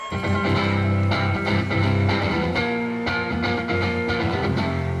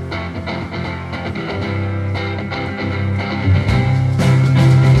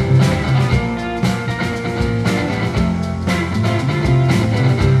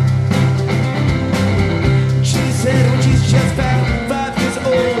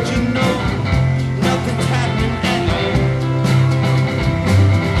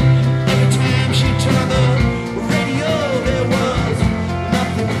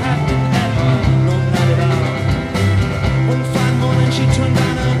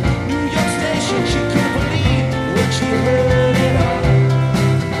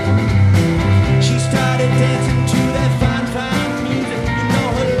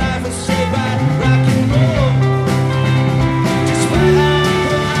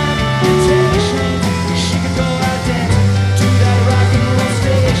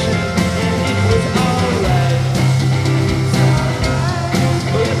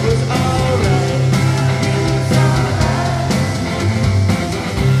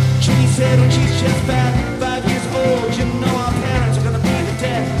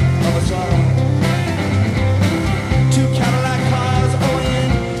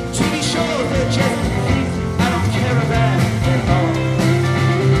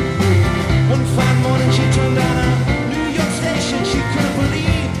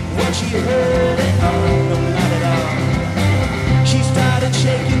and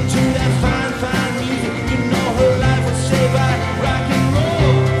shaking to that fine, fine music. You know her life was saved by rock and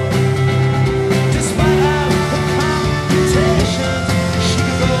roll. Despite all her computations, she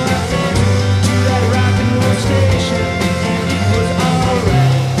could go out there to that rock and roll station, and it was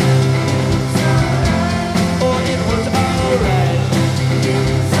alright. Oh, it was alright.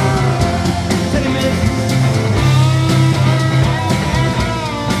 Take a minute.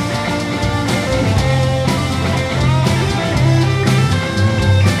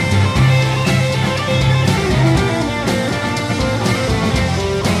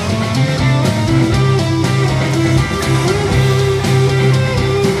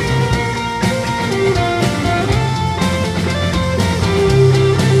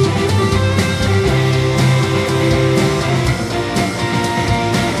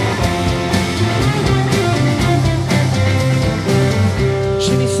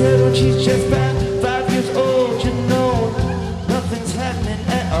 She's just about 5 years old, you know, nothing's happening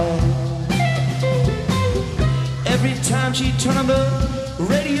at all. Every time she turned on the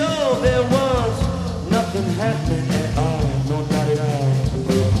radio, there was nothing happening at all, no, not at all.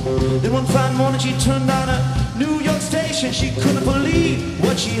 Then one fine morning she turned on a New York station, she couldn't believe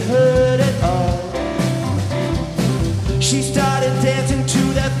what she heard.